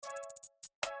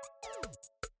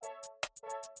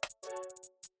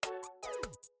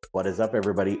What is up,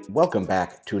 everybody? Welcome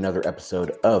back to another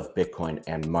episode of Bitcoin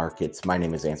and Markets. My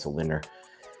name is Ansel Lindner,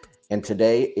 and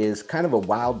today is kind of a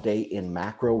wild day in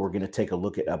macro. We're going to take a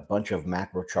look at a bunch of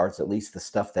macro charts, at least the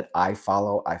stuff that I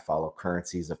follow. I follow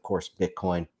currencies, of course,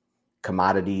 Bitcoin,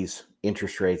 commodities,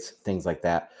 interest rates, things like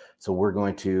that. So we're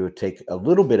going to take a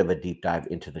little bit of a deep dive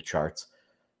into the charts.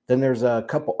 Then there's a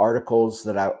couple articles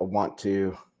that I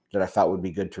thought would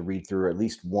be good to read through, at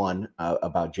least one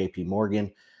about JP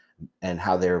Morgan and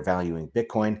how they're valuing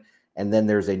Bitcoin. And then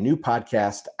there's a new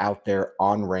podcast out there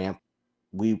on Ramp.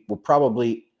 We will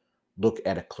probably look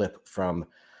at a clip from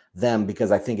them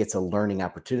because I think it's a learning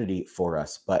opportunity for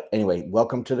us. But anyway,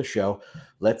 welcome to the show.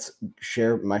 Let's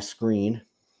share my screen.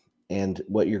 And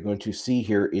what you're going to see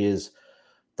here is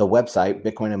the website,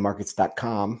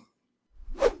 bitcoinandmarkets.com.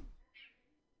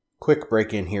 Quick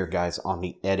break in here, guys, on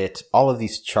the edit. All of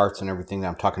these charts and everything that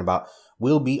I'm talking about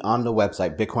will be on the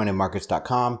website,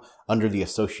 bitcoinandmarkets.com, under the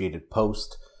associated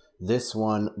post. This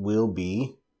one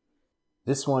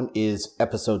is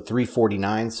episode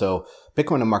 349. So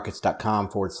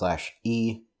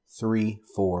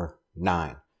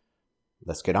bitcoinandmarkets.com/E349.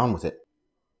 Let's get on with it.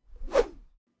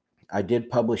 I did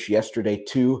publish yesterday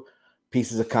 2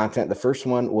 pieces of content. The first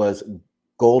one was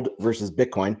gold versus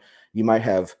Bitcoin. You might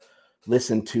have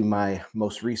listened to my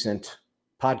most recent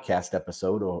podcast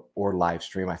episode or live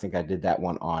stream. I think I did that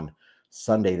one on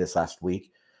Sunday this last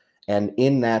week. And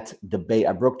in that debate,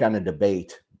 I broke down a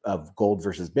debate of gold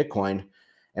versus Bitcoin,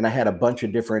 and I had a bunch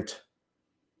of different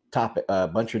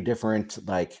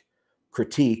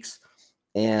critiques.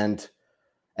 And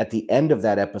at the end of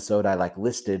that episode, I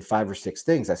listed 5 or 6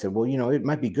 things. I said, well, it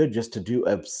might be good just to do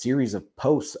a series of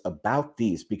posts about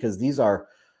these because these are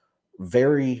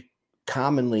very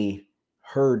commonly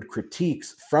heard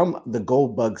critiques from the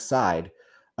gold bug side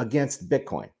against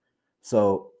Bitcoin.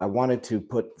 So I wanted to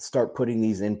start putting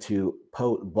these into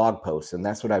blog posts, and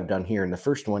that's what I've done here. And the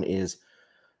first one is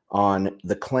on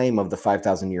the claim of the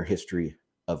 5,000-year history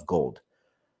of gold.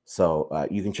 So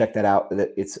you can check that out.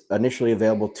 It's initially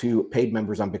available to paid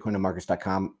members on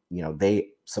bitcoinandmarkets.com. They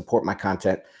support my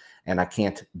content, and I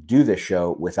can't do this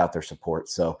show without their support.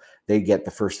 So they get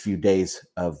the first few days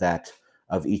of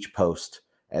each post,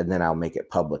 and then I'll make it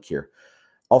public here.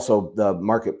 Also, the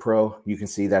Market Pro, you can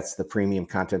see that's the premium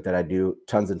content that I do,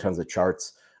 tons and tons of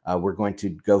charts. We're going to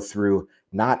go through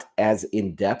not as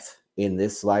in-depth in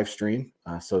this live stream.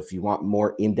 So if you want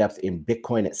more in-depth in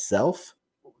Bitcoin itself,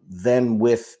 then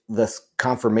with the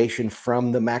confirmation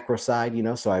from the macro side,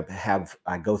 so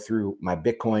I go through my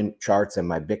Bitcoin charts and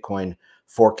my Bitcoin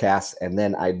forecasts, and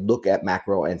then I look at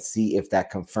macro and see if that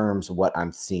confirms what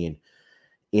I'm seeing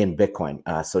in Bitcoin.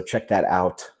 So check that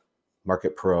out,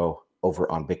 Market Pro, over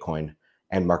on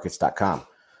bitcoinandmarkets.com.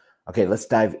 Okay, let's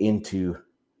dive into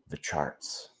the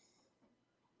charts.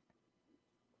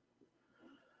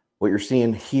 What you're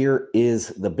seeing here is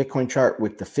the Bitcoin chart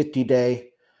with the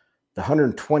 50-day, the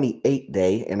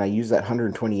 128-day, and I use that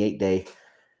 128-day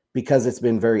because it's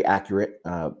been very accurate.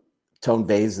 Tone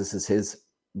Vays, this is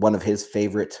one of his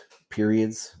favorite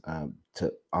periods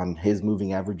on his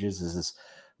moving averages. This is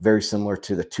very similar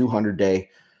to the 200-day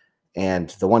and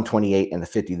the 128 and the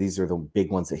 50. These are the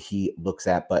big ones that he looks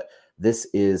at, but this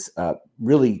is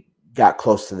really got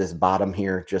close to this bottom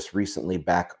here just recently,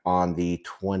 back on the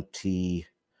 25th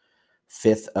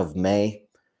of May.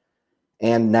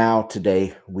 And now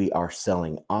today we are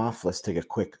selling off. Let's take a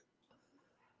quick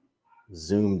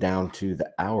zoom down to the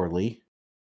hourly.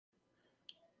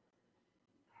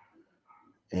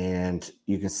 And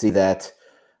you can see that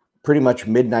pretty much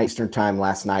midnight Eastern time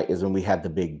last night is when we had the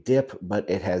big dip, but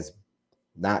it has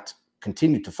not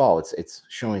continued to fall. It's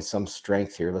showing some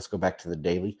strength here. Let's go back to the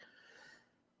daily.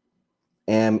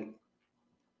 And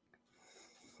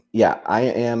yeah, I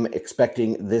am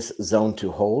expecting this zone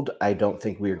to hold. I don't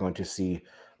think we are going to see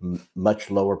much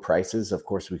lower prices. Of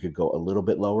course, we could go a little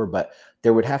bit lower, but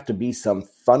there would have to be some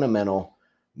fundamental,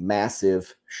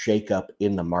 massive shakeup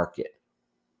in the market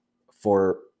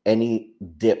for any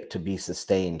dip to be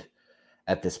sustained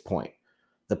at this point.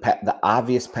 The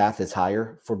obvious path is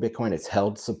higher for Bitcoin. It's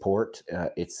held support.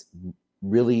 It's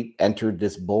really entered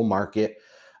this bull market.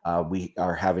 We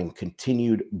are having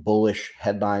continued bullish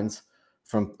headlines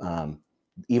from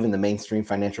even the mainstream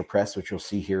financial press, which you'll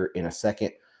see here in a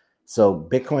second. So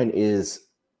Bitcoin is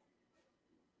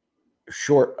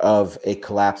short of a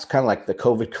collapse, kind of like the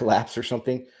COVID collapse or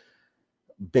something.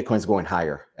 Bitcoin's going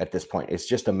higher at this point. It's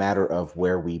just a matter of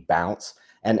where we bounce.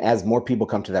 And as more people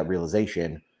come to that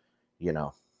realization,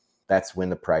 that's when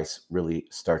the price really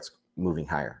starts moving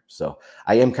higher. So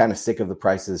I am kind of sick of the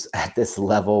prices at this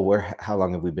level. How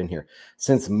long have we been here?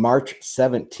 Since March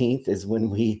 17th is when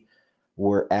we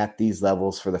we're at these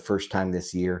levels for the first time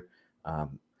this year,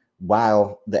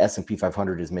 while the S&P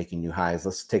 500 is making new highs.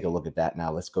 Let's take a look at that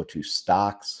now. Let's go to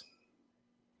stocks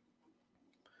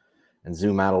and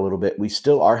zoom out a little bit. We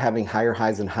still are having higher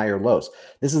highs and higher lows.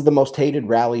 This is the most hated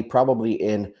rally probably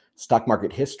in stock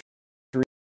market history.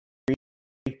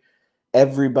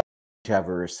 Everybody to have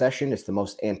a recession. It's the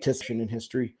most anticipated in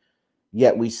history.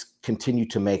 Yet we continue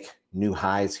to make new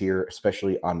highs here,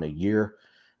 especially on the year,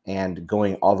 and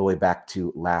going all the way back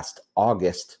to last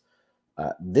August.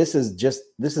 This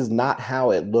is not how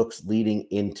it looks leading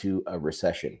into a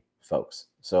recession, folks.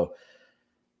 So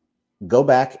go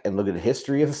back and look at the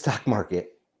history of the stock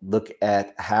market. Look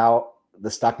at how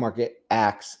the stock market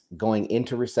acts going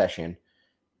into recession,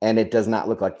 and it does not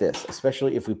look like this,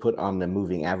 especially if we put on the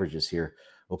moving averages here.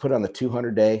 We'll put on the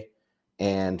 200-day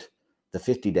and the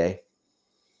 50-day,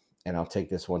 and I'll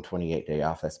take this 128-day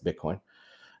off. That's Bitcoin.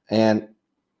 And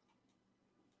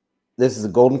this is a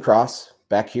golden cross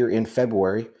back here in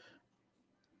February.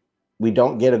 We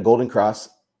don't get a golden cross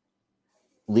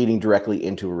leading directly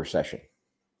into a recession.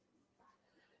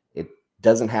 It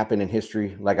doesn't happen in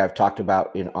history. Like I've talked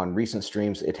about on recent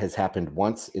streams, it has happened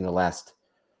once in the last,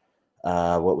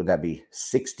 what would that be,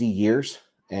 60 years?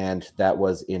 And that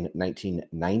was in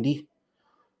 1990.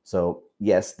 So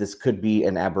yes, this could be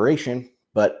an aberration,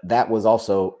 but that was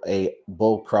also a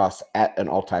bull cross at an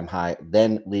all-time high,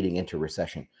 then leading into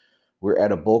recession. We're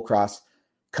at a bull cross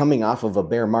coming off of a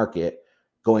bear market,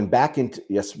 going back into,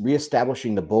 yes,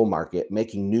 reestablishing the bull market,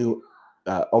 making new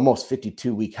almost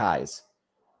 52-week highs.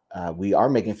 We are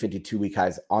making 52-week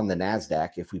highs on the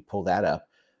NASDAQ if we pull that up.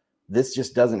 This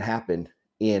just doesn't happen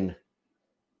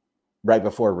right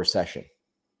before a recession.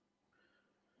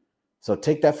 So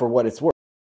take that for what it's worth.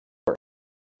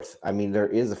 I mean, there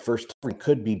is a first time,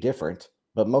 could be different,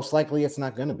 but most likely it's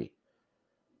not going to be.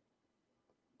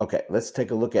 Okay, let's take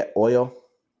a look at oil.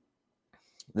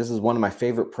 This is one of my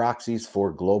favorite proxies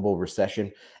for global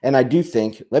recession. And I do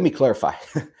think, let me clarify.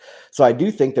 So I do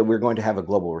think that we're going to have a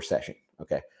global recession.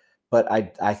 Okay. But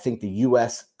I think the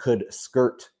US could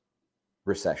skirt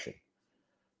recession,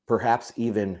 perhaps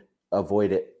even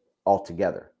avoid it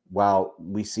altogether. While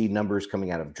we see numbers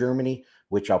coming out of Germany,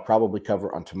 which I'll probably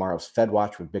cover on tomorrow's Fed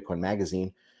Watch with Bitcoin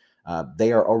Magazine,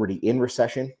 they are already in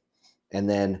recession. And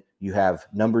then you have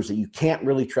numbers that you can't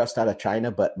really trust out of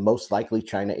China, but most likely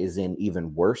China is in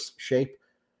even worse shape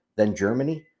than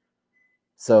Germany.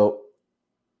 So,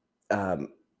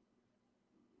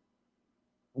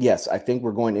 yes, I think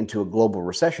we're going into a global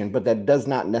recession, but that does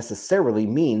not necessarily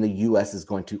mean the US is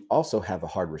going to also have a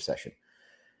hard recession.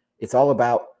 It's all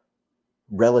about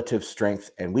relative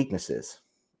strength and weaknesses.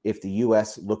 If the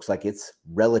US looks like it's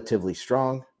relatively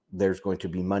strong, there's going to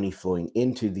be money flowing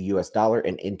into the US dollar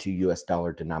and into US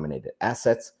dollar denominated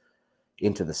assets,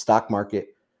 into the stock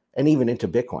market, and even into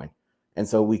Bitcoin. And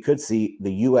so we could see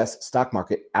the US stock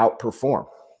market outperform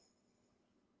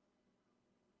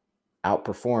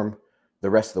the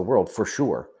rest of the world for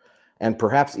sure, and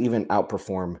perhaps even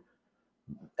outperform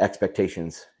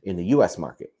expectations in the US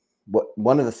market.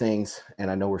 One of the things,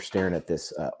 and I know we're staring at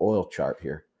this oil chart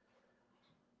here,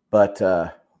 but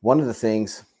one of the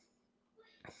things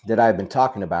that I've been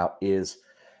talking about is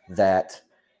that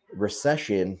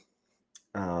recession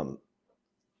in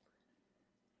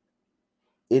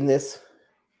this,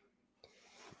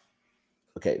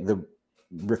 okay, the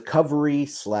recovery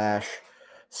 /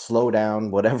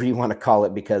 slowdown, whatever you want to call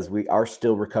it, because we are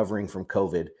still recovering from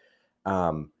COVID,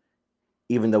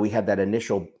 even though we had that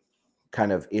initial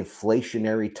kind of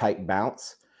inflationary type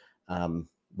bounce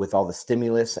with all the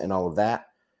stimulus and all of that.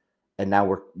 And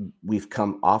now we've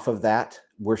come off of that.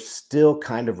 We're still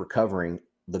kind of recovering.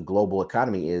 The global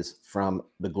economy is from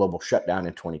the global shutdown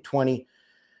in 2020,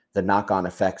 the knock-on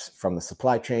effects from the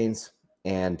supply chains,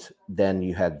 and then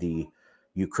you had the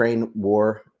Ukraine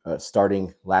war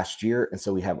starting last year. And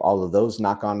so we have all of those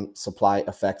knock-on supply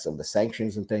effects of the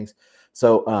sanctions and things.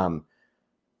 So,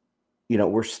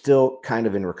 we're still kind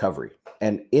of in recovery.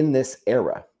 And in this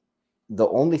era, the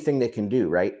only thing they can do,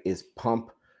 right, is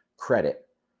pump credit.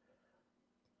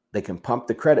 They can pump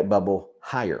the credit bubble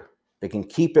higher. They can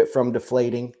keep it from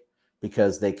deflating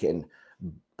because they can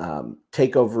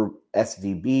take over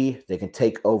SVB. They can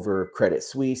take over Credit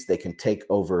Suisse. They can take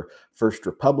over First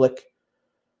Republic,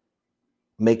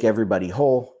 make everybody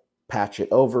whole, patch it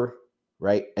over,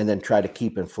 right? And then try to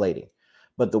keep inflating.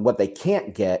 But what they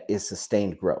can't get is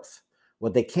sustained growth.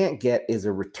 What they can't get is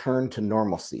a return to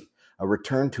normalcy, a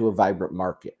return to a vibrant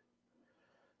market.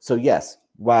 So yes,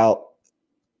 while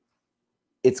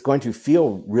it's going to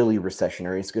feel really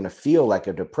recessionary, it's going to feel like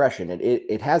a depression.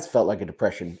 It has felt like a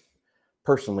depression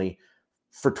personally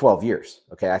for 12 years.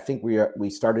 Okay, I think we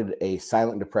started a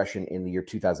silent depression in the year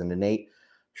 2008.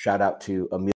 Shout out to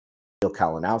Emil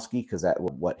Kalinowski, because that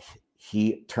was what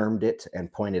he termed it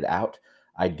and pointed out.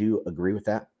 I do agree with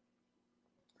that.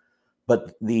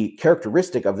 But the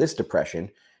characteristic of this depression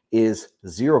is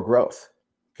zero growth.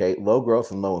 Okay, low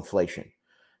growth and low inflation.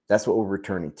 That's what we're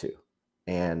returning to.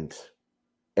 And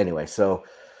anyway, so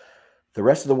the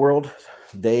rest of the world,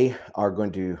 they are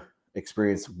going to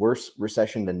experience worse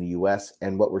recession than the US.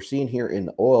 And what we're seeing here in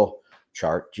the oil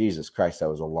chart, Jesus Christ, that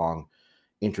was a long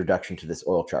introduction to this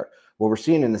oil chart. What we're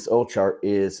seeing in this oil chart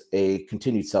is a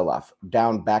continued sell-off,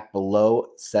 down back below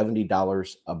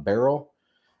 $70 a barrel.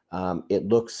 It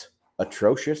looks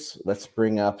atrocious. Let's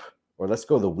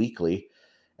go the weekly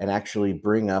and actually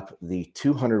bring up the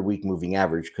 200-week moving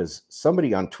average, because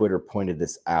somebody on Twitter pointed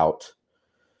this out.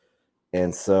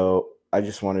 And so I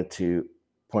just wanted to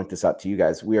point this out to you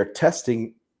guys. We are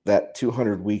testing that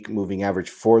 200-week moving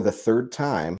average for the third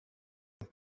time.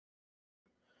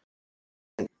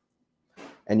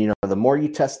 And, the more you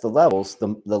test the levels,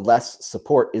 the less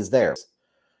support is there.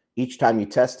 Each time you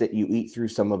test it, you eat through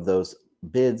some of those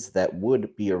bids that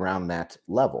would be around that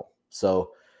level.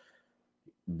 So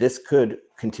this could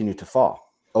continue to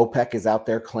fall. OPEC is out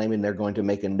there claiming they're going to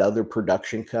make another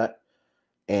production cut,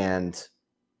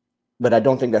 but I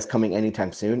don't think that's coming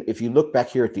anytime soon. If you look back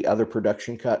here at the other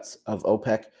production cuts of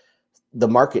OPEC, the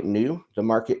market knew. The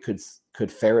market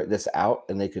could ferret this out,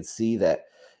 and they could see that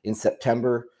in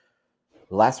September,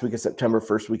 last week of September,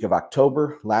 first week of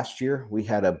October last year, we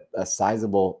had a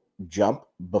sizable jump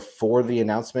before the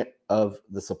announcement of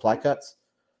the supply cuts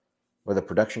or the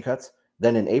production cuts.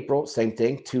 Then in April, same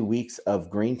thing, 2 weeks of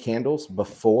green candles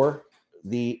before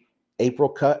the April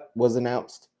cut was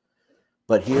announced.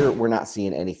 But here we're not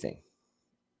seeing anything.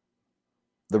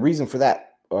 The reason for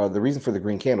that, or the reason for the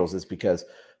green candles, is because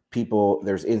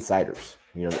there's insiders.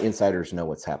 The insiders know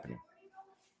what's happening.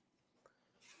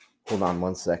 Hold on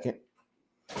one second.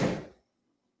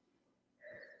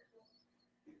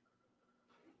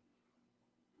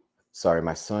 Sorry,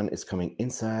 my son is coming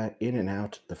in and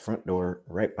out the front door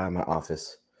right by my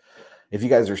office. If you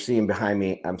guys are seeing behind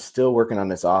me, I'm still working on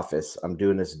this office. I'm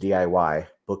doing this DIY,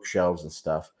 bookshelves and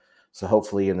stuff. So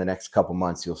hopefully in the next couple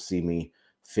months, you'll see me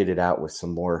fit it out with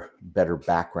some more better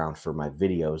background for my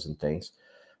videos and things.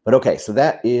 But okay, so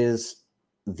that's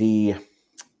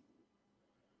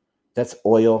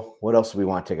oil. What else do we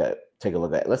want to take a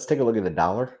look at? Let's take a look at the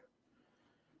dollar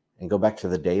and go back to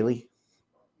the daily.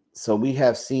 So we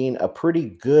have seen a pretty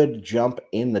good jump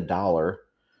in the dollar.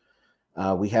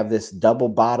 We have this double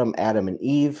bottom, Adam and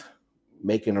Eve,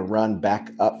 making a run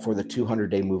back up for the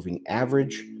 200-day moving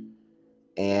average.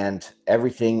 And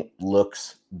everything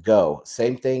looks go.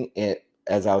 Same thing,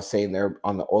 as I was saying there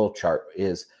on the oil chart,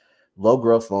 is low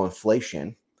growth, low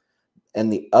inflation.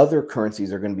 And the other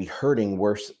currencies are going to be hurting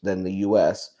worse than the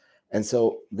U.S. And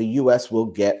so the U.S. will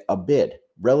get a bid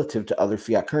relative to other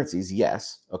fiat currencies,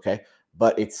 yes, okay,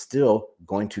 but it's still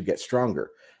going to get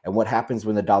stronger. And what happens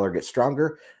when the dollar gets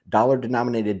stronger?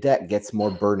 Dollar-denominated debt gets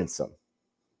more burdensome,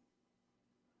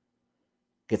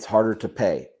 gets harder to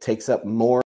pay, takes up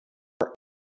more.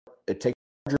 It takes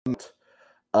a larger amount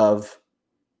of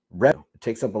revenue. It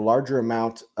takes up a larger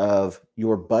amount of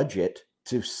your budget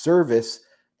to service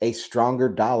a stronger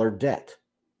dollar debt.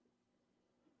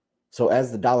 So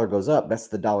as the dollar goes up, that's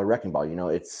the dollar wrecking ball.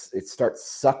 It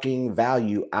starts sucking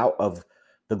value out of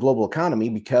the global economy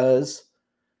because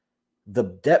the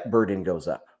debt burden goes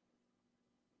up.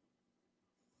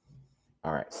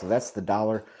 All right, so that's the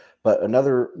dollar. But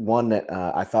another one that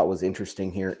I thought was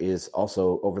interesting here is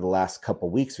also over the last couple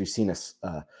of weeks, we've seen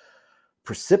a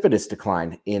precipitous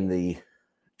decline in the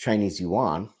Chinese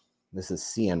yuan. This is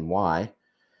CNY.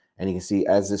 And you can see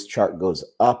as this chart goes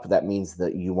up, that means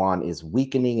the yuan is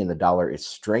weakening and the dollar is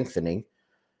strengthening.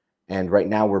 And right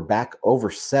now we're back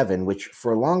over 7, which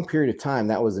for a long period of time,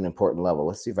 that was an important level.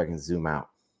 Let's see if I can zoom out.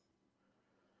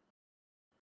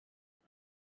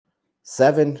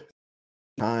 7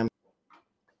 time.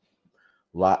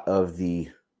 A lot of the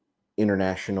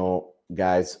international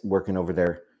guys working over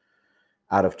there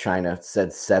out of China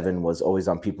said 7 was always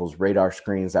on people's radar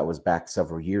screens. That was back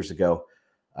several years ago.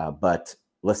 But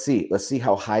let's see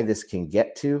how high this can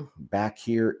get to. Back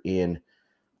here in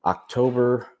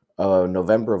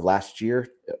November of last year,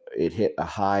 it hit a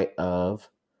high of,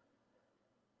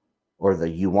 or the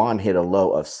yuan hit a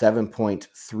low of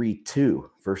 7.32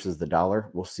 versus the dollar.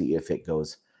 We'll see if it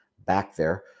goes back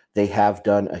there. They have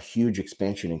done a huge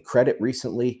expansion in credit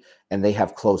recently, and they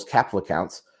have closed capital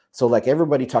accounts. So like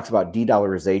everybody talks about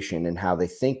de-dollarization and how they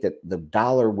think that the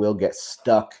dollar will get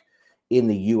stuck in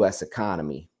the U.S.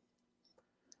 economy,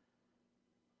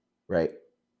 right?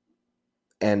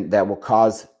 and that will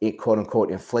cause it, quote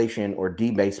unquote, inflation or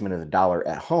debasement of the dollar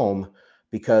at home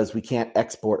because we can't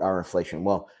export our inflation.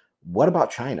 Well, what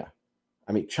about China?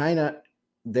 I mean, China,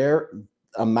 their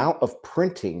amount of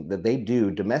printing that they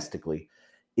do domestically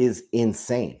is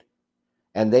insane.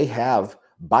 And they have,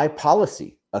 by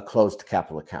policy, a closed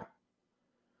capital account.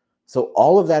 So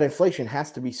all of that inflation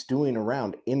has to be stewing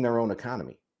around in their own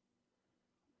economy.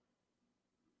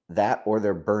 That, or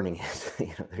they're burning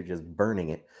it. They're just burning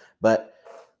it. But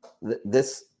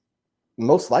this,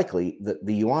 most likely,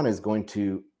 the yuan is going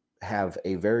to have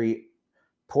a very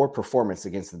poor performance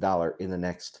against the dollar in the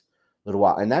next little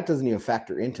while. And that doesn't even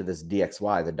factor into this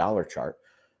DXY, the dollar chart,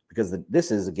 because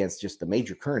this is against just the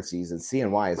major currencies, and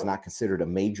CNY is not considered a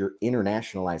major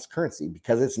internationalized currency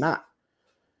because it's not.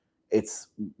 It's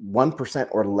 1%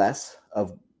 or less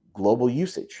of global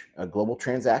usage, global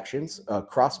transactions,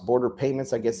 cross-border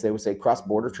payments, I guess they would say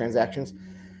cross-border transactions.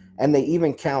 And they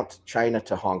even count China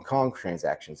to Hong Kong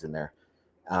transactions in there.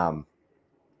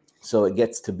 So it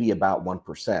gets to be about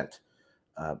 1%.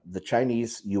 The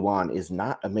Chinese yuan is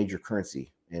not a major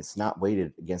currency. It's not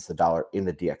weighted against the dollar in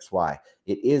the DXY.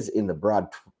 It is in the broad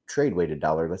trade weighted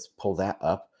dollar. Let's pull that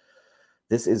up.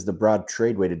 This is the broad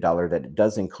trade weighted dollar that it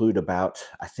does include about,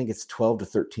 I think it's 12 to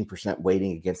 13%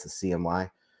 weighting against the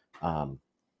CNY.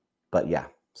 But yeah,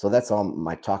 so that's all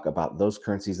my talk about those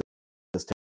currencies. Let's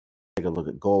take a look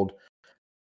at gold.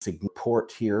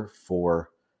 Support here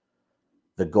for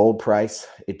the gold price.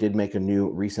 It did make a new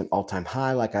recent all-time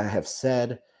high, like I have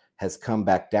said, has come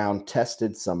back down,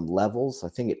 tested some levels. I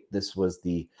think this was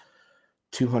the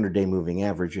 200-day moving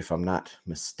average, if I'm not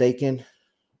mistaken.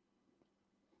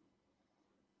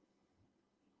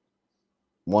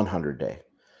 100-day.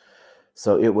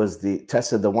 So it was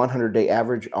tested the 100-day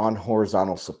average on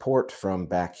horizontal support from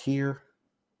back here.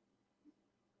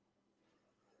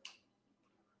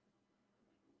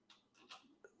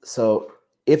 So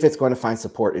if it's going to find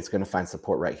support, it's going to find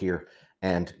support right here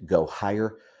and go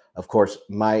higher. Of course,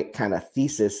 my kind of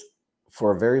thesis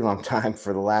for a very long time,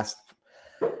 for the last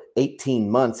 18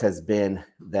 months, has been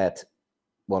that,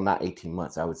 well, not 18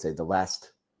 months, I would say the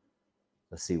last,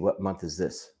 let's see, what month is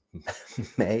this?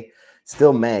 May,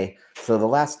 still May. So the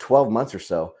last 12 months or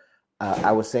so,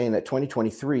 I was saying that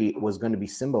 2023 was going to be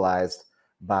symbolized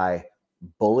by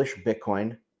bullish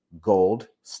Bitcoin, gold,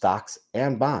 stocks,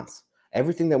 and bonds.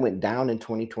 Everything that went down in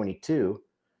 2022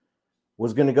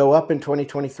 was going to go up in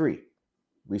 2023.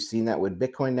 We've seen that with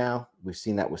Bitcoin now. We've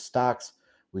seen that with stocks.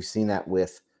 We've seen that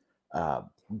with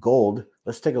gold.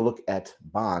 Let's take a look at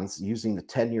bonds using the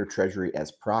 10-year Treasury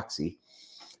as proxy.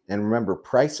 And remember,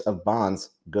 price of bonds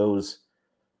goes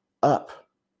up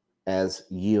as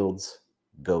yields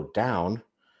go down.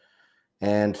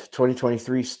 And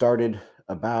 2023 started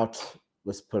about,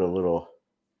 let's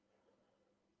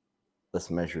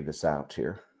measure this out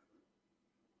here.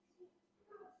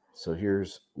 So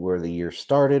here's where the year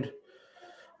started.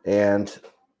 And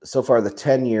so far the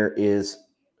 10-year is,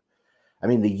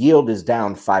 the yield is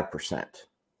down 5%.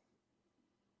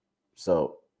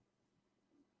 So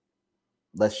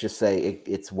let's just say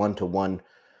it's 1-to-1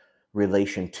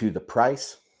 relation to the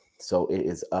price. So it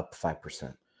is up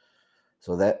 5%.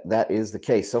 So that is the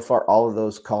case. So far, all of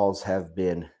those calls have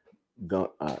been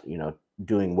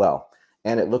doing well.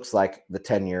 And it looks like the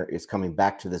 10-year is coming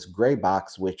back to this gray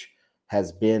box, which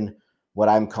has been what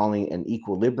I'm calling an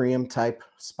equilibrium type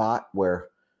spot, where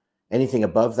anything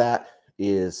above that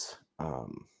is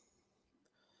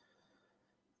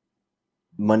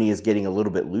money is getting a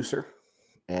little bit looser,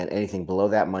 and anything below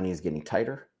that, money is getting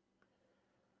tighter.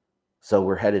 So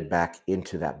we're headed back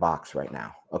into that box right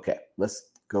now. Okay,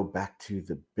 let's go back to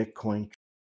the Bitcoin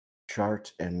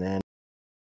chart, and then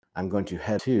I'm going to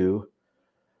head to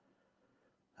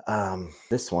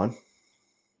this one.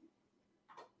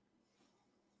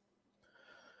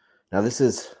 Now this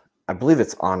is, I believe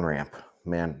it's on-ramp.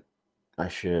 Man, I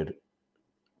should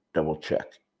double check.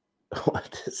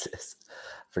 What is this?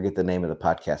 Forget the name of the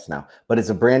podcast now, but it's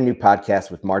a brand new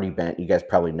podcast with Marty Bent. You guys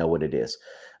probably know what it is.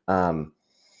 And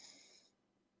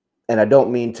I don't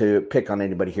mean to pick on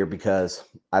anybody here because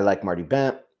I like Marty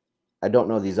Bent. I don't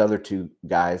know these other two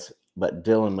guys, but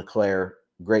Dylan McClare,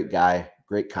 great guy,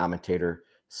 great commentator,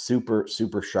 super,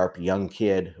 super sharp young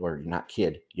kid, or not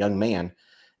kid, young man.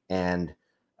 And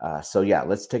so, yeah,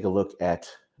 let's take a look at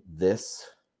this.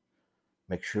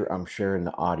 Make sure I'm sharing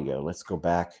the audio. Let's go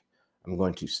back. I'm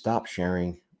going to stop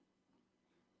sharing,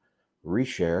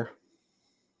 reshare,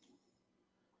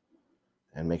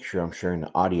 and make sure I'm sharing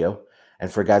the audio.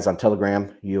 And for guys on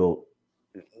Telegram,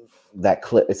 that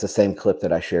clip, it's the same clip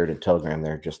that I shared in Telegram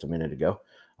there just a minute ago.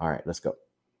 All right, let's go.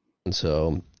 And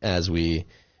so as we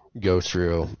go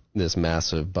through this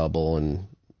massive bubble and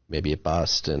maybe it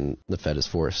busts and the Fed is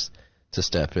forced to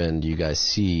step in, do you guys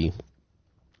see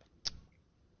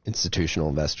institutional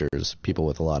investors, people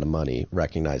with a lot of money,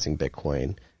 recognizing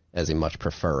Bitcoin as a much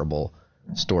preferable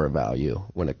store of value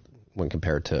when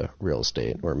compared to real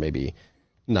estate? Or maybe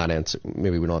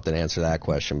maybe we don't have to answer that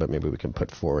question, but maybe we can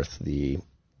put forth the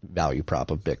value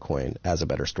prop of Bitcoin as a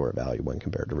better store of value when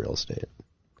compared to real estate.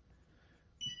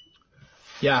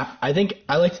 Yeah, I think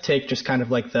I like to take just kind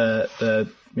of like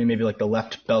maybe like the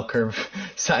left bell curve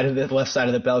left side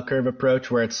of the bell curve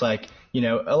approach, where it's like,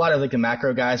 a lot of like the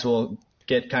macro guys will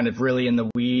get kind of really in the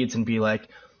weeds and be like,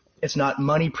 it's not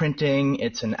money printing,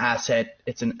 it's an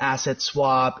asset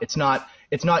swap, it's not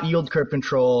yield curve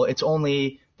control, it's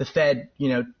only the Fed,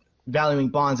 valuing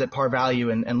bonds at par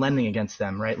value and lending against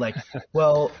them, right? Like,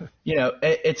 well,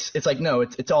 it's like, no,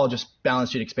 it's all just balance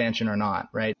sheet expansion or not,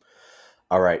 right?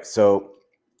 All right, so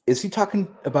is he talking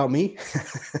about me?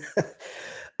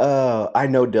 I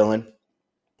know Dylan.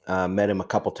 Met him a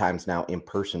couple times now in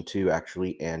person too,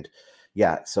 actually. And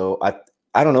yeah, so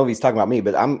I don't know if he's talking about me,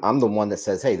 but I'm the one that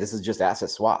says, hey, this is just asset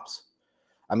swaps.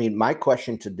 I mean, my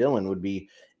question to Dylan would be,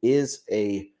 is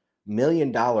a $1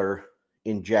 million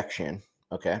injection,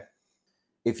 okay?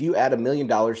 If you add $1 million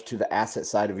to the asset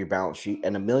side of your balance sheet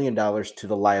and $1 million to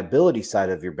the liability side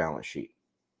of your balance sheet,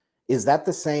 is that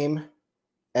the same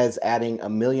as adding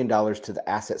 $1 million to the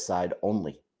asset side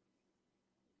only?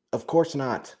 Of course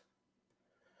not.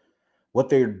 What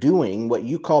they're doing, what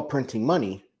you call printing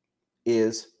money,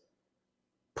 is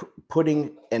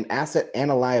putting an asset and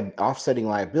a offsetting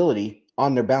liability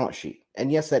on their balance sheet.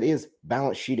 And yes, that is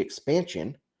balance sheet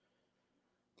expansion,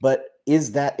 but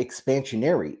is that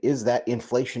expansionary? Is that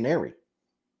inflationary?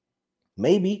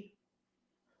 Maybe.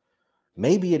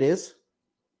 Maybe it is.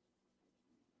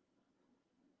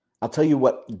 I'll tell you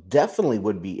what definitely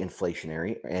would be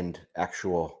inflationary and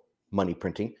actual money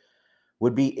printing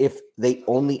would be if they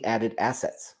only added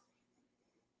assets.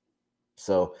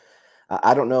 So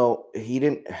I don't know. He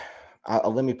didn't.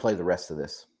 Let me play the rest of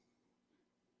this.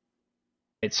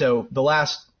 So the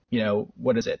last,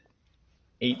 what is it,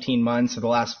 18 months or the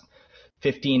last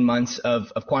 15 months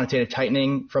of quantitative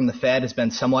tightening from the Fed has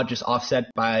been somewhat just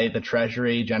offset by the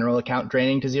Treasury general account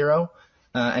draining to zero.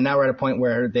 And now we're at a point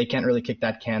where they can't really kick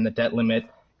that can. The debt limit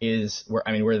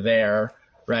we're there,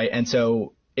 right? And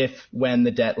so when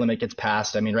the debt limit gets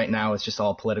passed, right now it's just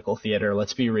all political theater.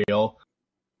 Let's be real.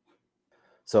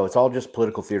 So it's all just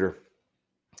political theater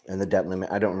and the debt limit.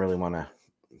 I don't really want to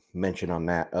mention on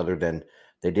that other than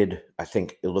I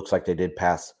think it looks like they did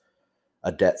pass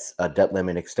a debt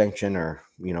limit extension or,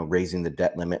 raising the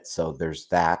debt limit. So there's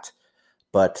that.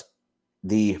 But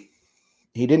he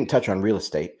didn't touch on real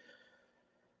estate.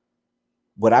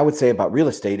 What I would say about real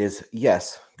estate is,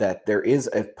 yes, that there is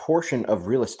a portion of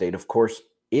real estate. Of course,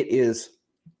 real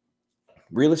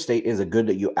estate is a good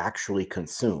that you actually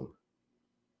consume.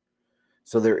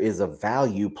 So there is a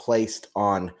value placed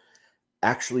on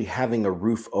actually having a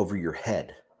roof over your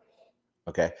head.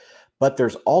 Okay. But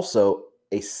there's also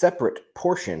a separate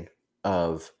portion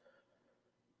of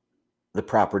the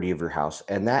property of your house,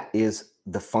 and that is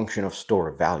the function of store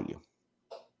of value.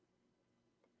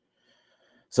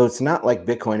 So it's not like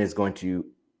Bitcoin is going to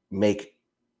make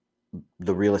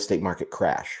the real estate market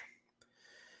crash.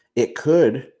 It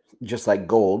could, just like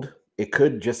gold, it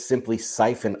could just simply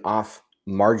siphon off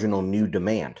marginal new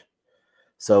demand.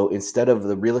 So instead of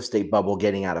the real estate bubble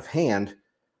getting out of hand,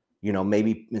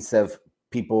 maybe instead of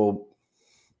people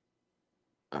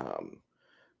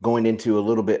going into a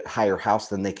little bit higher house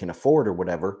than they can afford or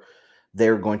whatever,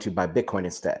 they're going to buy Bitcoin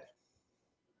instead.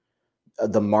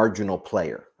 The marginal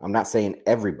player. I'm not saying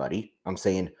everybody. I'm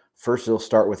saying first it'll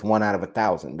start with 1 out of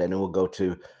 1,000. Then it will go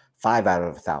to 5 out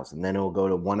of 1,000. Then it will go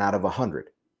to 1 out of 100.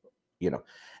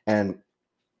 And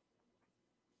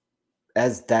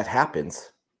as that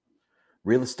happens,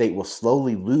 real estate will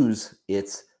slowly lose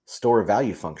its store of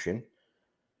value function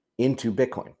into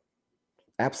Bitcoin.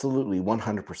 Absolutely,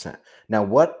 100%. Now,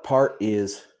 what part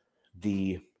of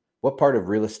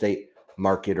real estate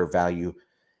market or value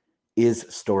is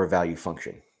store of value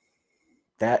function?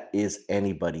 That is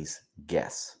anybody's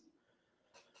guess.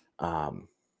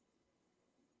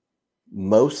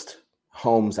 Most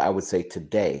homes, I would say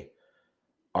today,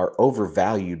 are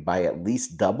overvalued by at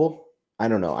least double. I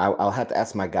don't know. I'll have to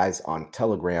ask my guys on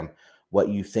Telegram what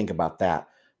you think about that.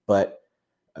 But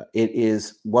it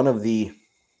is one of the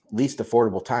least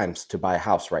affordable times to buy a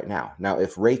house right now. Now,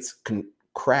 if rates can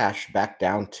crash back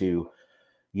down to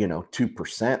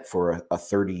 2% for a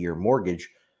 30-year mortgage,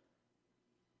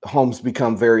 homes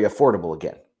become very affordable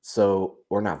again. So,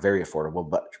 or not very affordable,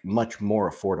 but much more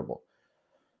affordable.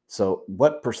 So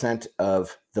what percent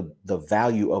of the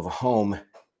value of a home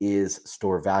is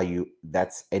store value?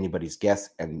 That's anybody's guess.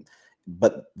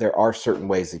 But there are certain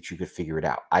ways that you could figure it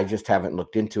out. I just haven't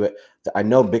looked into it. I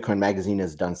know Bitcoin Magazine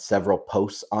has done several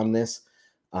posts on this.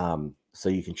 So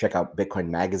you can check out Bitcoin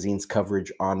Magazine's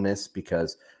coverage on this,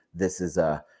 because this is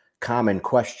a common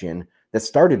question that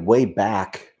started way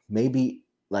back, maybe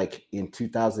like in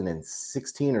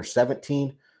 2016 or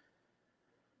 17.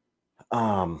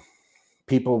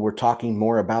 People were talking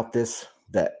more about this,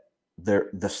 that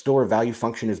the store value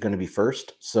function is going to be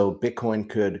first. So Bitcoin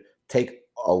could take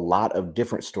a lot of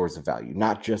different stores of value,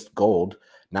 not just gold,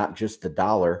 not just the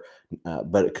dollar,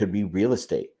 but it could be real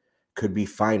estate, could be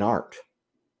fine art.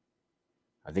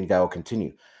 I think that will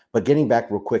continue. But getting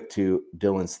back real quick to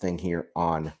Dylan's thing here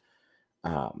on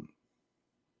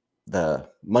the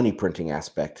money printing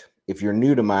aspect. If you're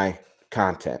new to my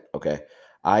content, okay,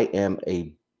 I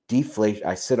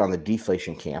sit on the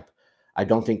deflation camp. I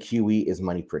don't think QE is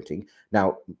money printing.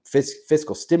 Now,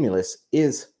 fiscal stimulus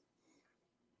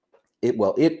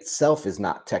itself is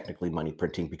not technically money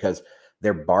printing, because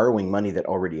they're borrowing money that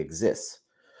already exists.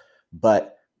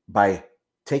 But by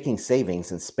taking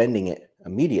savings and spending it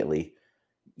immediately,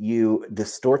 you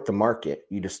distort the market,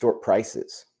 you distort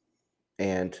prices,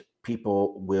 and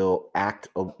people will act,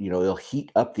 it'll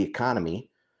heat up the economy.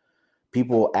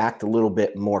 People will act a little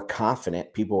bit more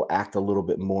confident. People will act a little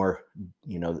bit more,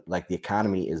 like the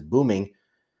economy is booming,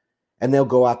 and they'll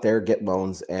go out there, get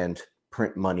loans, and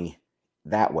print money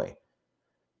that way.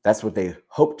 That's what they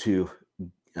hope to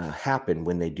happen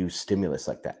when they do stimulus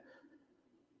like that.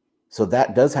 So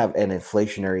that does have an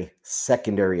inflationary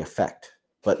secondary effect.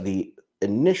 But the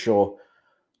initial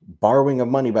borrowing of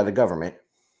money by the government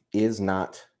is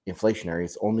not inflationary.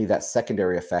 It's only that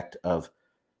secondary effect of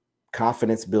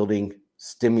confidence building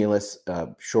stimulus,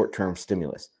 short-term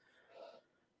stimulus.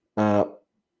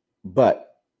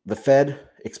 But the Fed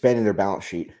expanding their balance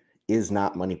sheet is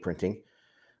not money printing.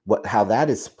 How that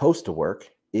is supposed to work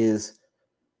is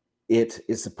it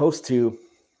is supposed to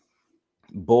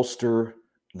bolster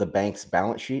the bank's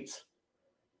balance sheets,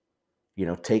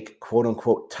 take quote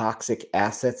unquote toxic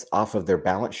assets off of their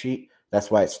balance sheet.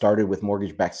 That's why it started with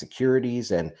mortgage-backed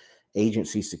securities and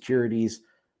agency securities,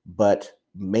 but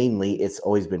mainly it's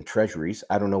always been treasuries.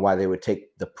 I don't know why they would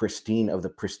take the pristine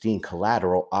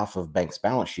collateral off of banks'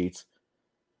 balance sheets,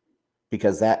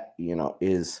 because that,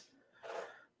 is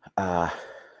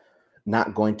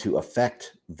not going to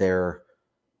affect their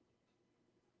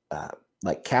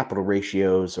like capital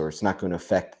ratios, or it's not going to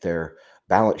affect their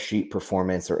balance sheet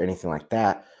performance or anything like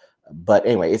that. But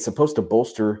anyway, it's supposed to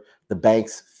bolster the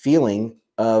bank's feeling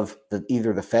of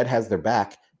either the Fed has their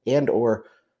back and or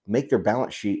make their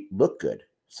balance sheet look good.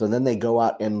 So then they go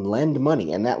out and lend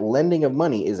money, and that lending of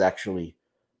money is actually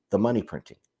the money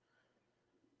printing.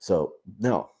 So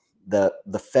no, the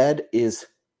Fed is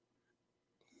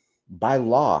by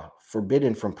law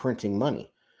forbidden from printing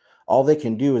money. All they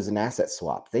can do is an asset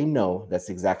swap. They know that's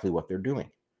exactly what they're doing.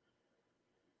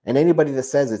 And anybody that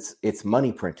says it's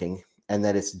money printing and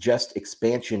that it's just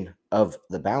expansion of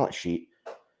the balance sheet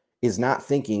is not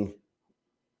thinking,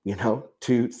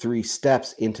 2-3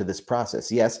 steps into this process.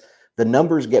 Yes, the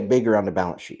numbers get bigger on the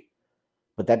balance sheet,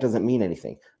 but that doesn't mean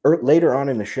anything. Later on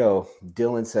in the show,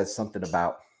 Dylan says something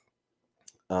about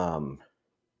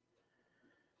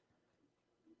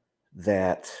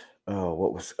that.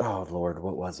 What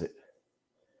was it?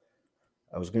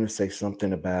 I was going to say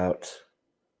something about,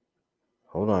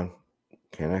 hold on.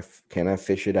 Can I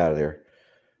fish it out of there?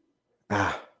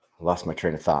 I lost my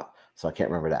train of thought, so I can't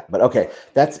remember that. But okay,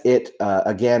 that's it.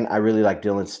 Again, I really like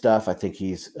Dylan's stuff. I think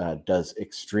he's does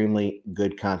extremely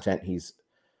good content. He's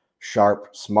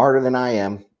sharp, smarter than I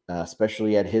am,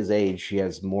 especially at his age. He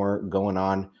has more going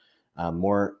on,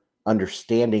 more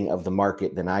understanding of the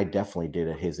market than I definitely did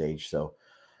at his age. So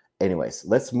anyways,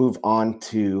 let's move on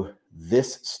to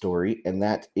this story, and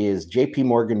that is JP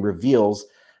Morgan reveals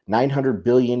 900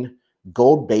 billion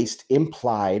gold-based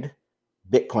implied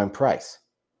Bitcoin price.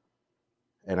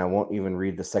 And I won't even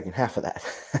read the second half of that.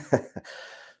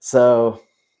 So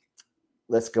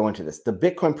let's go into this. The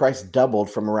Bitcoin price doubled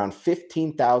from around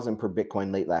 15,000 per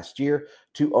Bitcoin late last year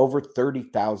to over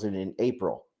 30,000 in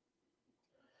April.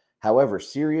 However,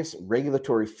 serious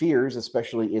regulatory fears,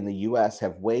 especially in the US,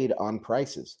 have weighed on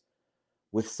prices,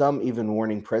 with some even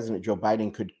warning President Joe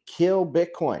Biden could kill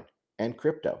Bitcoin and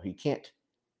crypto. He can't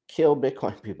kill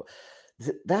Bitcoin, people.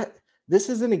 This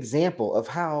is an example of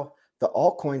how the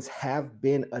altcoins have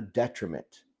been a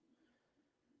detriment.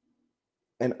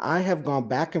 And I have gone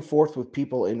back and forth with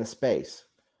people in the space.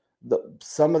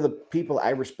 Some of the people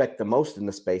I respect the most in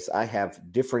the space, I have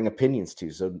differing opinions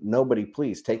to. So nobody,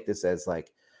 please take this as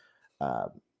like,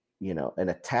 an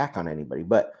attack on anybody.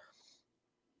 But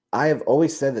I have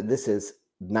always said that this is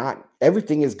not,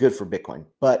 everything is good for Bitcoin,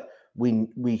 but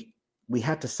we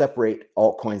have to separate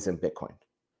altcoins and Bitcoin,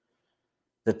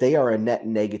 that they are a net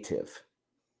negative.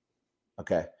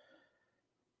 Okay.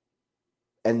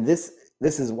 And this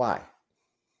is why.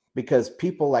 Because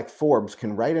people like Forbes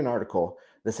can write an article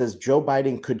that says Joe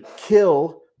Biden could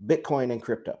kill Bitcoin and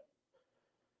crypto.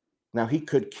 Now, he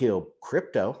could kill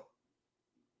crypto,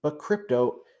 but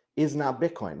crypto is not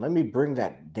Bitcoin. Let me bring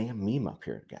that damn meme up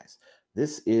here, guys.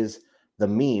 This is the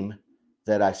meme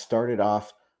that I started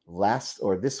off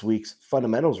this week's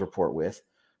fundamentals report with.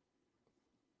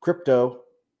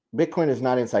 Bitcoin is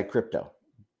not inside crypto.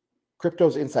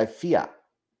 Crypto's inside fiat.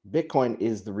 Bitcoin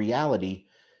is the reality.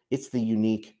 It's the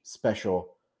unique,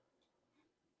 special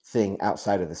thing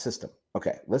outside of the system.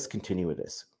 Okay, let's continue with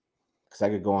this, because I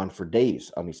could go on for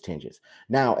days on these tangents.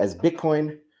 Now, as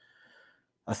Bitcoin,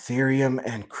 Ethereum,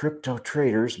 and crypto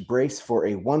traders brace for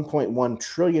a $1.1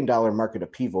 trillion market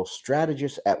upheaval,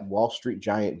 strategists at Wall Street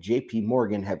giant JP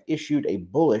Morgan have issued a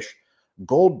bullish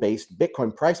gold-based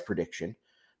Bitcoin price prediction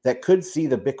that could see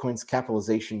the Bitcoin's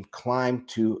capitalization climb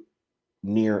to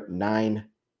near 900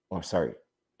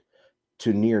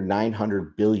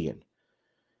 billion.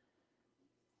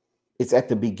 It's at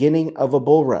the beginning of a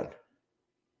bull run.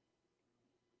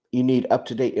 You need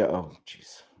up-to-date. Oh,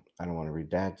 geez. I don't want to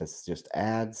read that. That's just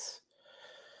ads.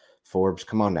 Forbes,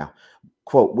 come on now.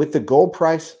 Quote, with the gold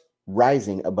price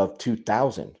rising above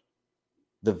 2,000,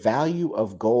 the value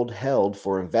of gold held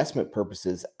for investment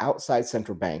purposes outside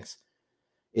central banks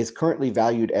is currently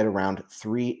valued at around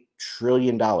 $3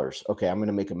 trillion. Okay, I'm going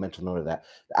to make a mental note of that.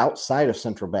 Outside of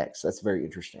central banks. That's very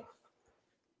interesting.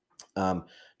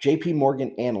 JP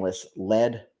Morgan analysts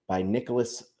led by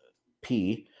Nicholas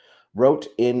P. wrote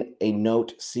in a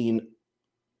note seen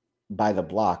by the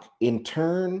block. In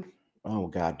turn, oh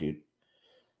God, dude,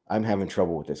 I'm having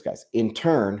trouble with this, guys. In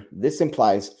turn, this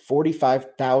implies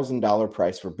 $45,000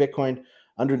 price for Bitcoin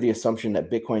under the assumption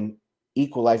that Bitcoin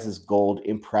equalizes gold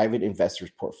in private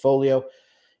investors' portfolio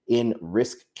in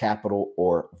risk capital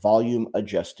or volume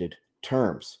adjusted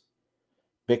terms.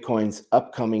 Bitcoin's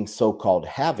upcoming so-called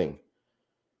halving,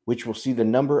 which will see the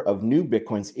number of new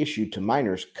Bitcoins issued to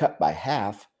miners cut by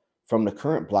half from the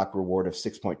current block reward of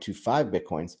 6.25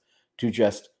 Bitcoins to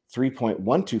just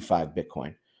 3.125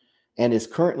 Bitcoin, and is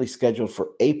currently scheduled for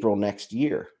April next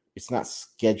year. It's not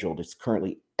scheduled, it's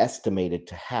currently estimated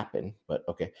to happen, but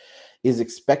okay, is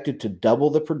expected to double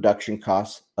the production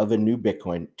costs of a new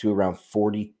Bitcoin to around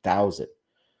 $40,000,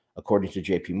 according to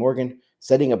JP Morgan,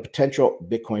 setting a potential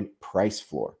Bitcoin price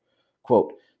floor.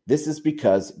 Quote, this is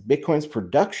because Bitcoin's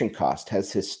production cost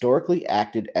has historically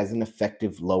acted as an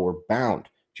effective lower bound,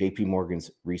 JP Morgan's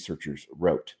researchers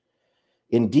wrote.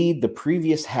 Indeed, the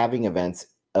previous halving events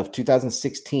of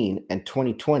 2016 and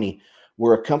 2020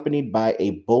 were accompanied by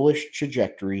a bullish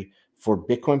trajectory for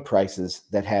Bitcoin prices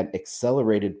that had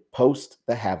accelerated post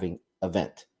the halving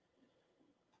event.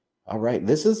 All right,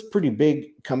 this is pretty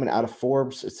big coming out of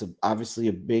Forbes. It's obviously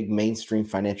a big mainstream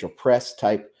financial press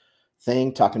type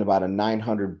thing, talking about a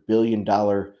 $900 billion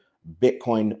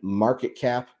Bitcoin market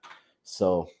cap.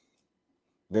 So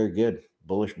very good.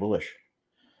 Bullish.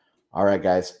 All right,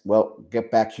 guys. Well,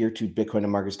 get back here to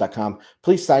bitcoinandmarkets.com.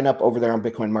 Please sign up over there on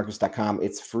bitcoinandmarkets.com.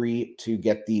 It's free to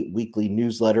get the weekly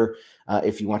newsletter.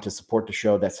 If you want to support the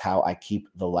show, that's how I keep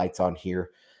the lights on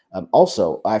here.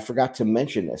 Also, I forgot to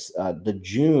mention this, the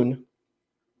June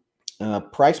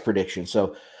price prediction.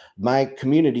 So my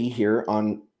community here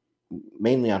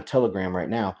mainly on Telegram right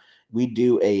now, we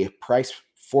do a price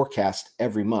forecast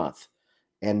every month.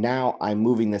 And now I'm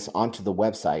moving this onto the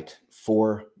website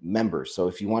for members. So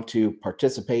if you want to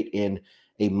participate in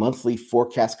a monthly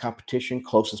forecast competition,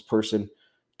 closest person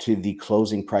to the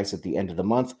closing price at the end of the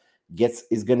month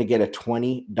is going to get a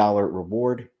 $20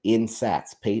 reward in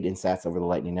sats, paid in sats over the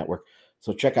Lightning Network.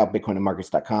 So check out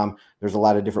bitcoinandmarkets.com. There's a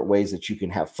lot of different ways that you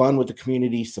can have fun with the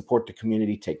community, support the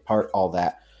community, take part, all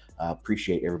that.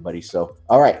 Appreciate everybody. So,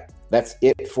 all right, that's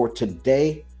it for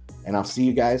today. And I'll see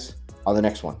you guys on the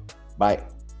next one. Bye.